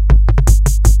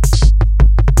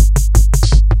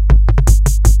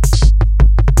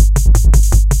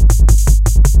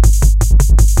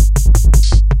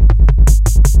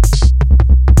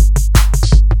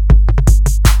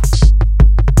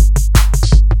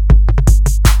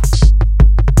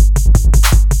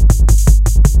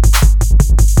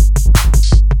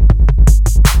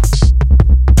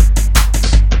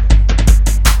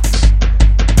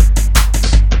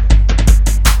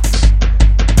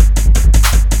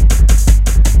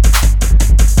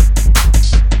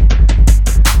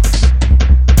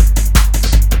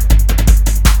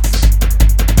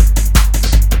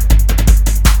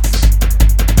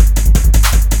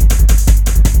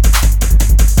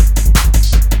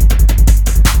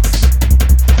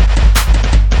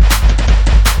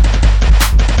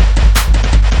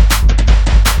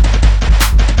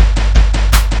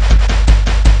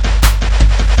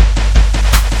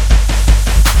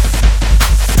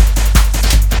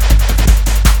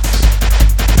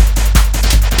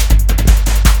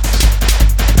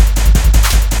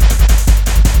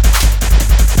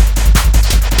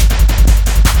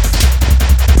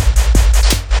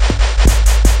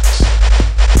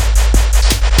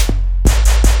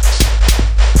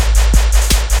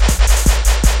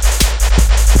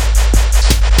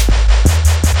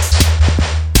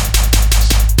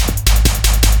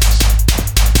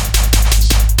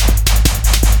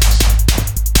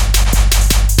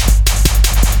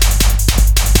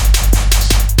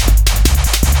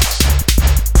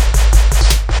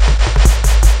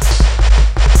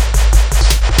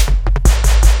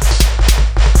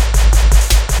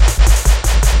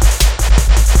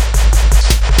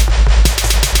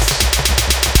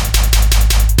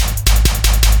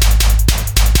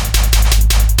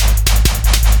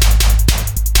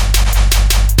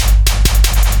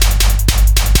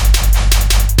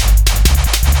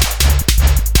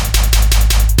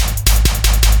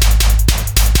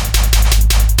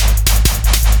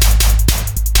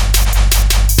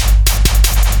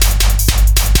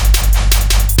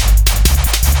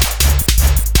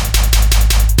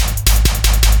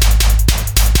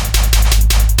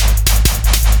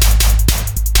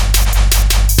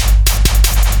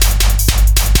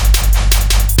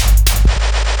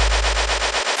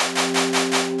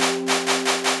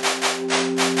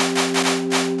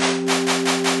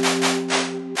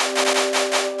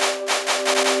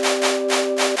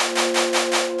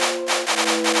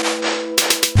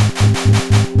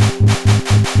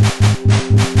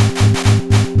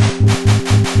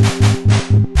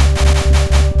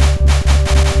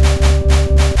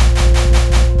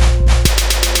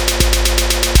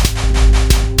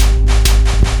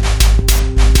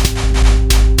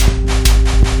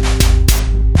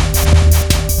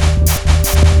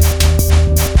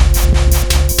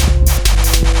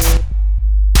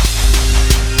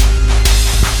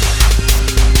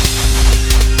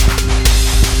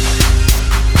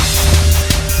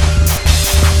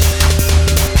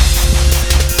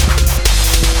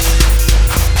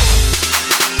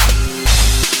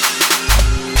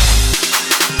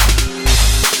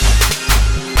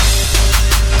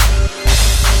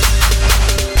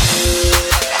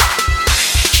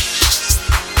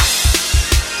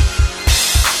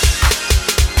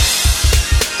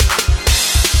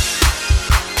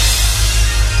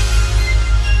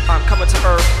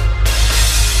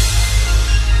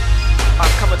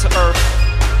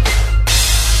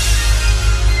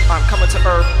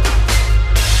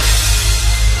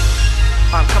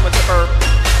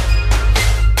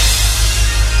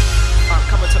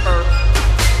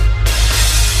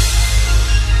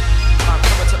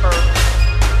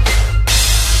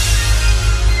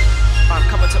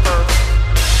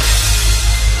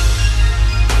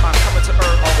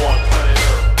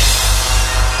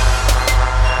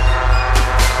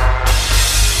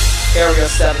 Area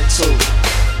 72.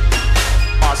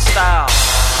 My style,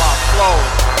 my flow,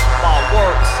 my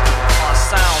works, my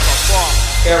sounds are from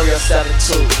Area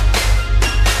 72.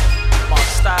 My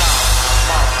style,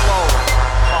 my flow,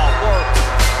 my works,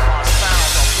 my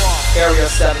sounds are from Area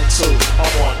 72. I'm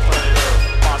on planet Earth.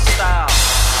 My style,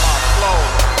 my flow,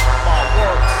 my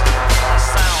works, my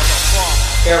sounds are from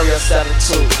Area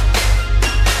 72.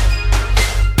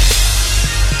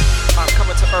 I'm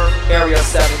coming to Earth. Area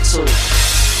 72.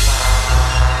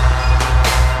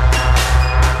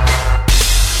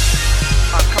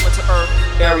 I'm coming to Earth.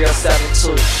 Area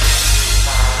 72.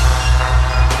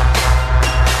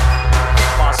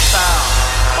 My style,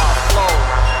 my flow,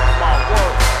 my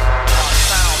works, my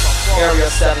sounds are from Area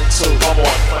 72. I'm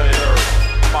on planet Earth.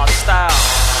 My style,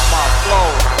 my flow,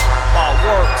 my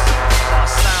works, my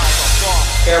sounds are from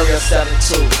Area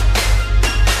 72.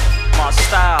 My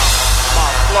style, my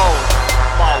flow,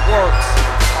 my works,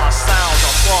 my sounds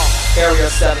are from Area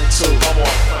 72. I'm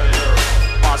on planet Earth.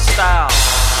 My style,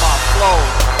 my flow,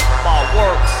 my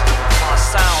works, my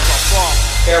sounds are from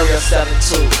Area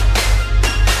 72.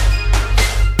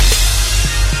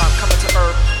 I'm coming to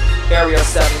Earth. Area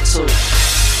 72.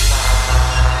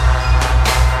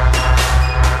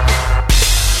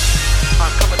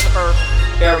 I'm coming to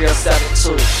Earth. Area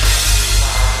 72.